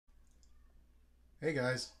Hey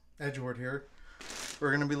guys, Edgeworth here. We're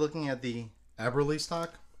going to be looking at the Eberlestock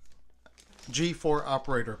G4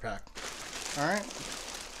 Operator pack. Alright.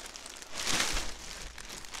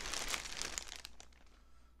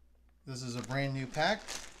 This is a brand new pack.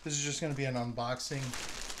 This is just going to be an unboxing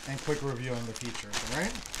and quick review on the features.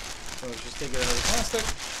 Alright. So let's just take it out of the plastic.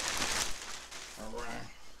 Alright.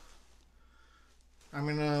 I'm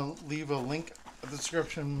going to leave a link in the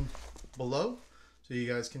description below, so you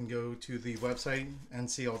guys can go to the website and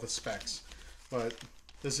see all the specs. But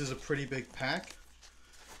this is a pretty big pack.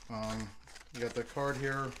 You got the card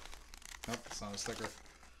here. Nope, it's not a sticker.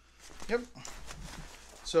 Yep.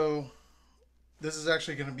 So this is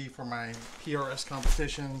actually going to be for my PRS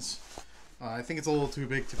competitions. I think it's a little too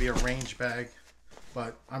big to be a range bag,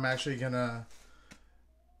 but I'm actually going to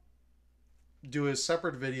do a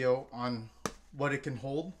separate video on what it can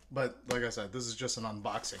hold. But like I said, this is just an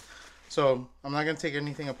unboxing. So I'm not going to take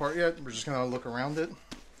anything apart yet. We're just going to look around it.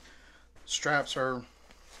 Straps are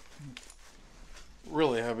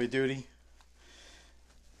really heavy duty.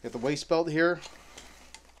 Got the waist belt here.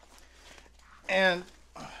 And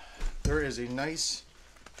there is a nice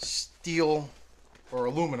steel, or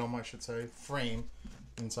aluminum I should say, frame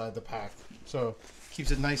inside the pack. So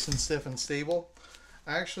keeps it nice and stiff and stable.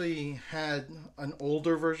 I actually had an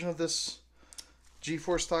older version of this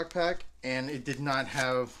G4 stock pack, and it did not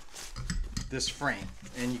have this frame,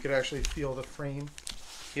 and you could actually feel the frame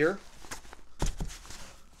here,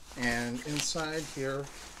 and inside here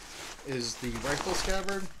is the rifle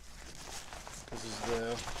scabbard. This is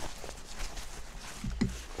the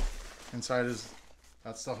inside,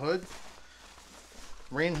 that's the hood,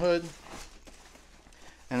 rain hood,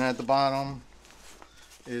 and at the bottom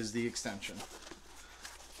is the extension.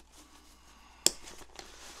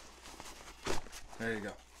 There you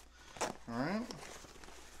go. Alright.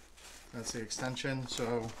 That's the extension.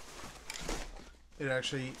 So it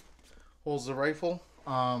actually holds the rifle.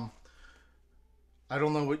 I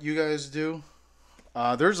don't know what you guys do.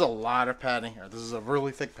 There's a lot of padding here. This is a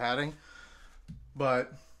really thick padding.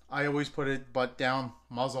 But I always put it butt down,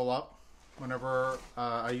 muzzle up whenever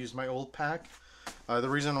I use my old pack. The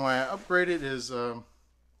reason why I upgraded is,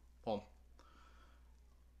 well,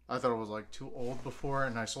 I thought it was like too old before,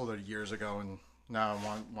 and I sold it years ago, and now I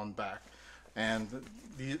want one back, and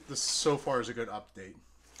this so far is a good update.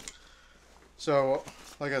 So,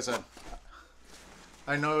 like I said,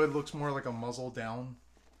 I know it looks more like a muzzle down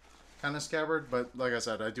kind of scabbard, but like I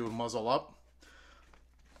said, I do a muzzle up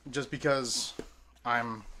just because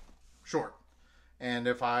I'm short, and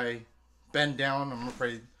if I bend down, I'm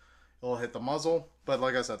afraid it'll hit the muzzle. But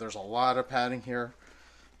like I said, there's a lot of padding here.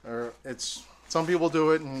 Some people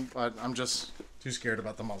do it, but I'm just too scared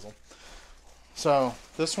about the muzzle. So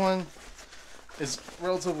this one is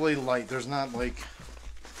relatively light. There's not like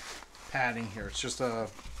padding here. It's just a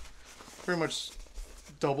pretty much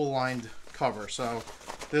double lined cover. So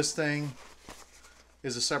this thing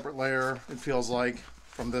is a separate layer, it feels like,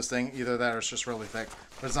 from this thing. Either that or it's just really thick.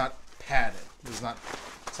 But it's not padded. It's not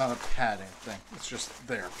a padding thing. It's just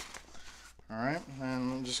there. Alright,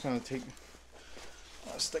 and I'm just gonna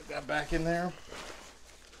stick that back in there.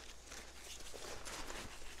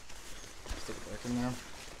 Stick it back in there.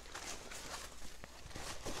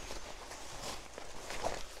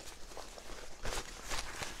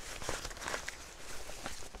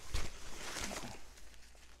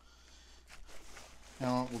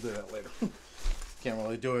 No, we'll do that later. Can't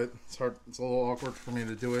really do it. It's hard. It's a little awkward for me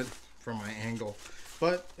to do it from my angle,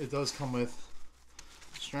 but it does come with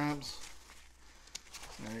straps.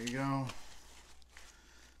 There you go.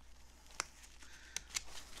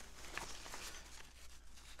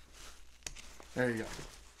 There you go.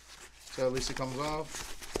 So at least it comes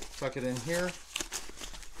off. Tuck it in here.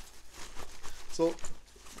 So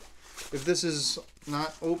if this is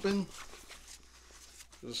not open,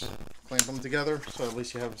 just clamp them together, so at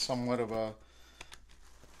least you have somewhat of a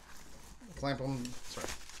clamp them. Sorry.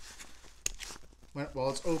 While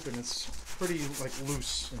it's open, it's pretty like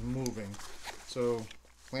loose and moving. So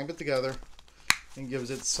clamp it together and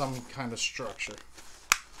gives it some kind of structure.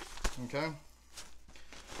 Okay.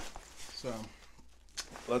 So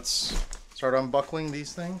let's start unbuckling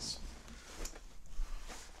these things.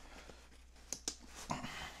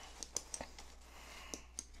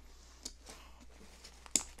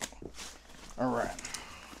 Alright.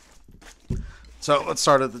 So let's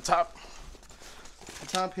start at the top. At the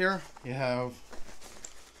top here, you have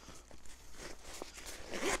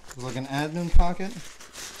like an admin pocket.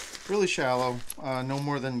 Really shallow. No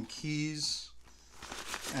more than keys.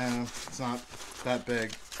 And it's not that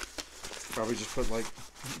big. Probably just put like,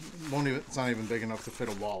 it's not even big enough to fit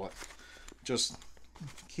a wallet. Just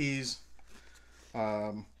keys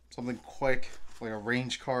something quick, like a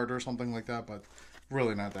range card or something like that, but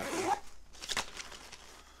really not that big.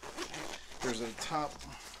 Here's a top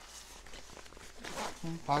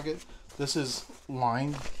pocket. This is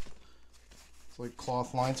lined. It's like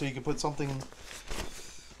cloth lined, so you can put something.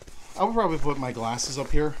 I would probably put my glasses up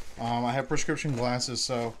here. I have prescription glasses,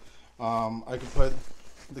 so I could put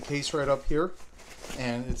the case right up here,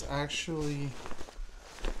 and it's actually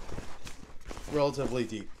relatively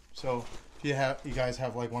deep. So if you guys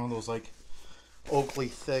have like one of those like Oakley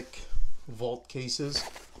thick vault cases,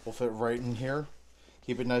 will fit right in here.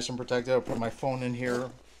 Keep it nice and protected. I'll put my phone in here.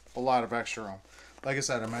 A lot of extra room. Like I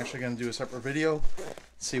said, I'm actually going to do a separate video,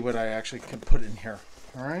 see what I actually can put in here.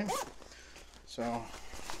 All right. So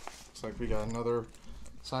looks like we got another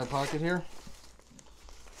side pocket here.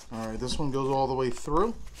 All right, this one goes all the way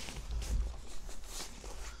through.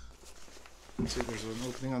 Let's see if there's an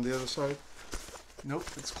opening on the other side. Nope,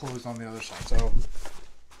 it's closed on the other side. So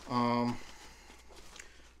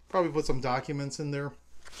probably put some documents in there.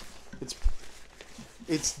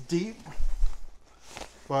 It's deep,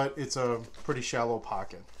 but it's a pretty shallow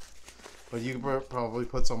pocket. But you could probably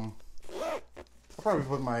put some. I'll probably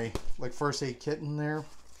put my like first aid kit in there,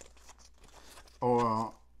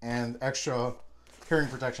 and extra hearing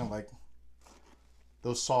protection, like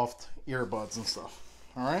those soft earbuds and stuff.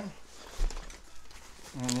 All right,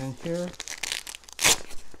 and in here.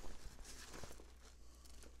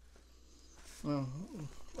 Oh,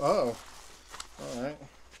 all right.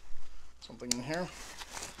 Something in here.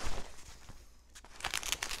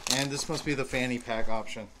 And this must be the fanny pack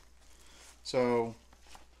option. So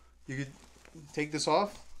you could take this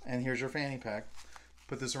off, and here's your fanny pack.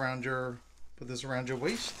 Put this around your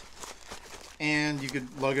waist, and you could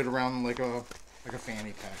lug it around like a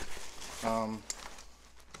fanny pack.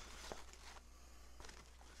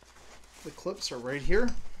 The clips are right here,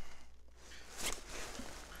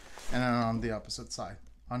 and then on the opposite side.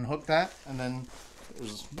 Unhook that, and then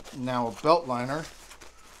there's now a belt liner.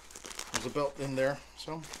 There's a belt in there,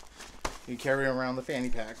 so you carry around the fanny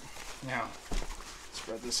pack. Now,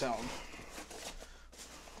 spread this out.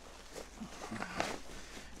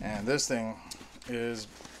 And this thing is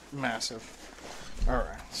massive.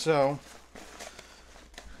 Alright, so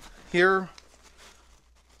here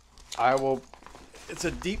it's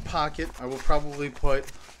a deep pocket. I will probably put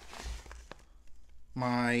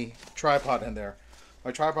my tripod in there.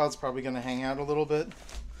 My tripod's probably going to hang out a little bit,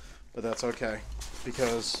 but that's okay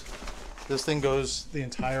because this thing goes the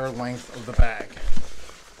entire length of the bag.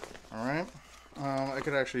 All right, I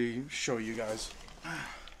could actually show you guys.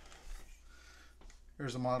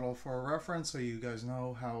 Here's a model for a reference so you guys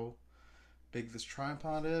know how big this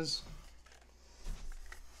tripod is.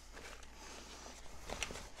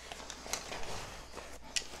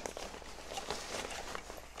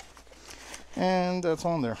 And that's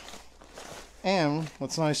on there. And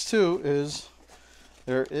what's nice too is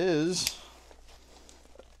there is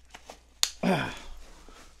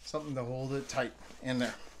something to hold it tight in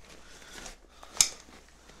there.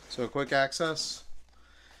 So quick access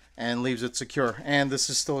and leaves it secure. And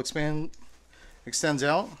this is still extends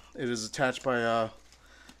out. It is attached by a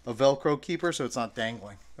Velcro keeper, so it's not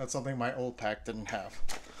dangling. That's something my old pack didn't have.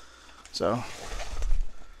 So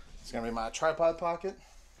it's gonna be my tripod pocket.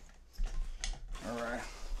 All right.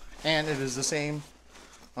 And it is the same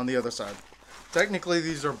on the other side. Technically,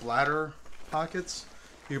 these are bladder pockets.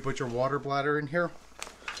 You put your water bladder in here.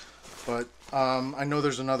 But I know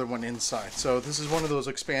there's another one inside. So this is one of those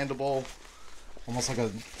expandable, almost like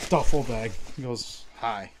a duffel bag. It goes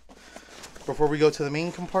high. Before we go to the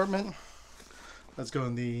main compartment, let's go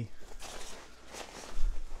in the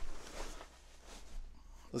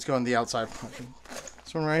outside pocket.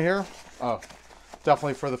 This one right here. Oh,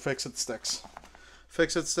 definitely for the fix-it sticks.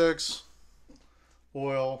 Fix-it sticks,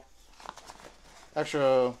 oil,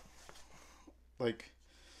 extra like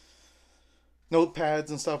notepads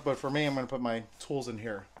and stuff, but for me I'm going to put my tools in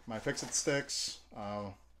here. My fix-it sticks,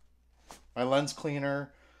 my lens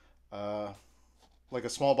cleaner, like a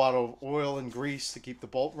small bottle of oil and grease to keep the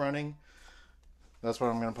bolt running. That's what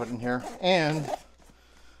I'm going to put in here. And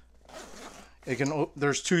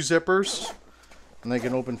there's two zippers and they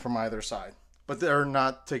can open from either side, but they're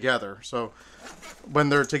not together. So when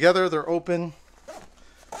they're together, they're open.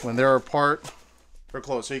 When they're apart, they're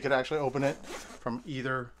closed. So you could actually open it from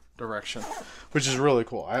either direction, which is really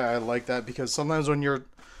cool. I like that because sometimes when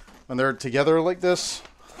they're together like this,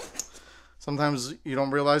 sometimes you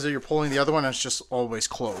don't realize that you're pulling the other one and it's just always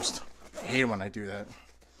closed. I hate when I do that.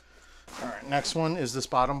 All right, next one is this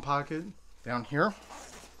bottom pocket down here.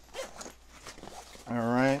 All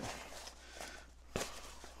right.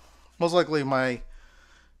 Most likely my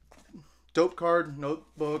dope card,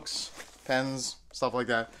 notebooks, pens, stuff like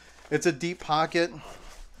that. It's a deep pocket.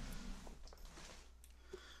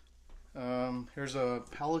 Here's a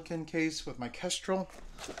Pelican case with my Kestrel,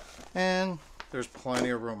 and there's plenty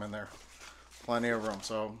of room in there. Plenty of room.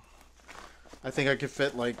 So I think I could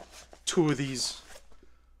fit like two of these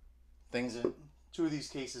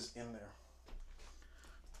cases in there.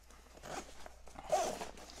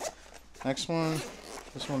 Next one,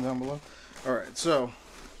 this one down below. All right, so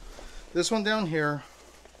this one down here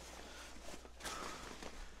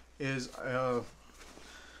is a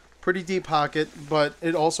pretty deep pocket, but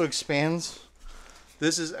it also expands.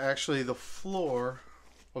 This is actually the floor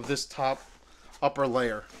of this upper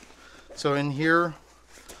layer. So in here,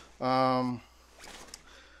 the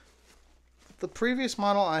previous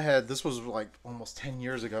model I had, this was like almost 10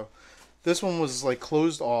 years ago. This one was like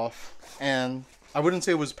closed off, and I wouldn't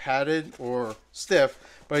say it was padded or stiff,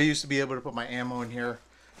 but I used to be able to put my ammo in here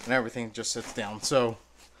and everything just sits down. So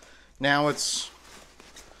now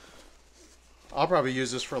I'll probably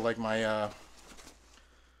use this for like my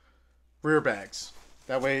rear bags.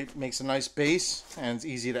 That way it makes a nice base and it's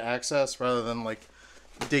easy to access rather than like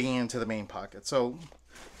digging into the main pocket. So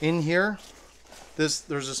in here, there's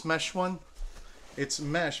this mesh one. It's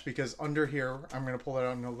mesh because under here, I'm going to pull that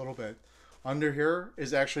out in a little bit. Under here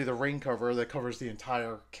is actually the rain cover that covers the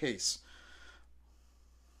entire case.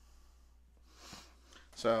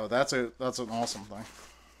 So that's an awesome thing.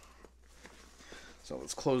 So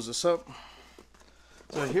let's close this up.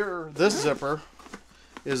 So here, this zipper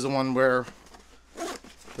is the one where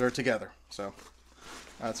they're together. So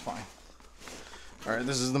that's fine. All right,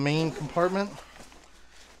 this is the main compartment,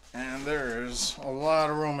 and there's a lot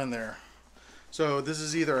of room in there. So this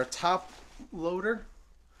is either a top loader,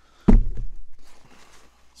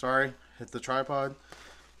 sorry, hit the tripod,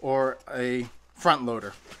 or a front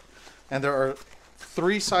loader. And there are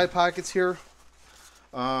 3 side pockets here.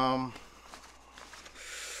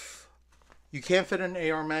 You can't fit an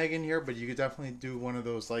AR mag in here, but you could definitely do one of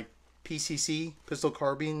those like PCC, pistol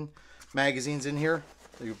carbine magazines in here.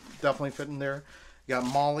 You definitely fit in there. You got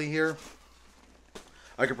Molly here.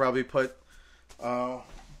 I could probably put, I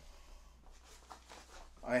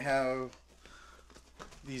have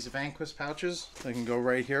these Vanquist pouches. They can go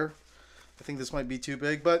right here. I think this might be too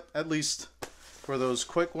big, but at least for those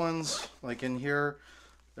quick ones, like in here,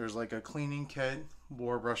 there's like a cleaning kit,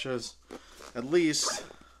 war brushes. At least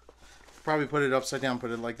probably put it upside down,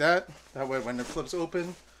 put it like that. That way when it flips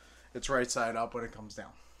open, it's right side up when it comes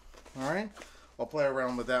down. Alright, I'll play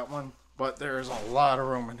around with that one, but there's a lot of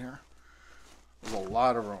room in here. There's a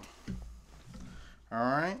lot of room.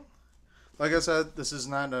 Alright, like I said, this is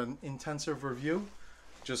not an intensive review.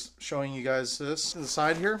 Just showing you guys this. On the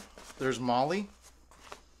side here, there's Molly.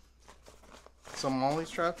 Some Molly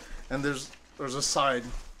strap. And there's a side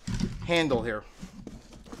handle here.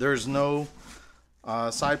 There's no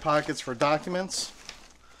side pockets for documents.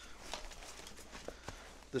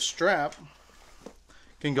 The strap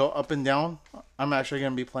can go up and down. I'm actually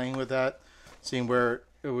going to be playing with that, seeing where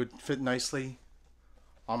it would fit nicely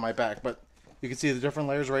on my back. But you can see the different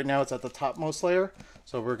layers. Right now it's at the topmost layer,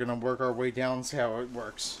 so we're going to work our way down and see how it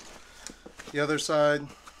works. The other side,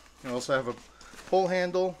 you also have a pull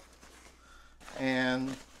handle,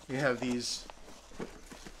 and you have these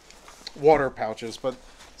water pouches, but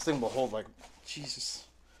this thing will hold like, Jesus,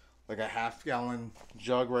 like a half-gallon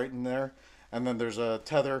jug right in there. And then there's a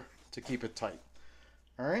tether to keep it tight.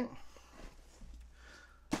 Alright.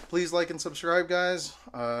 Please like and subscribe, guys.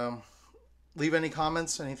 Leave any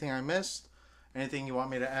comments, anything I missed, anything you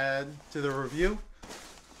want me to add to the review.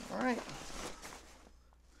 Alright.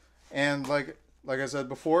 And like I said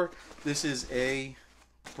before, this is a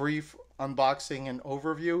brief unboxing and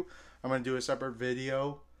overview. I'm going to do a separate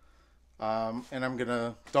video. And I'm going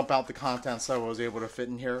to dump out the contents that I was able to fit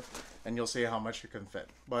in here, and you'll see how much it can fit.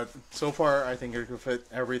 But so far, I think it can fit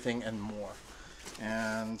everything and more.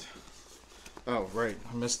 And, oh, right,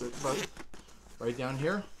 I missed it. But right down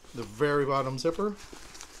here, the very bottom zipper,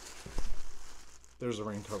 there's a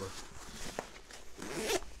rain cover.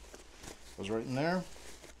 Goes right in there,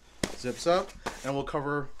 zips up, and will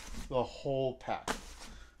cover the whole pack.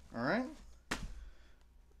 All right?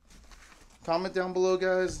 Comment down below,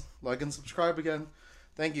 guys. Like and subscribe again.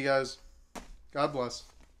 Thank you, guys. God bless.